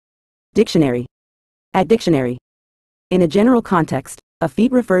Dictionary. At dictionary. In a general context, a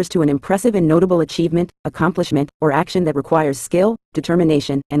feat refers to an impressive and notable achievement, accomplishment, or action that requires skill,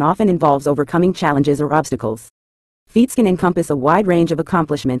 determination, and often involves overcoming challenges or obstacles. Feats can encompass a wide range of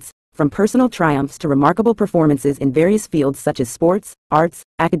accomplishments, from personal triumphs to remarkable performances in various fields such as sports, arts,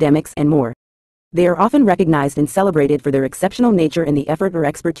 academics, and more. They are often recognized and celebrated for their exceptional nature and the effort or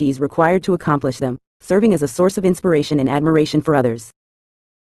expertise required to accomplish them, serving as a source of inspiration and admiration for others.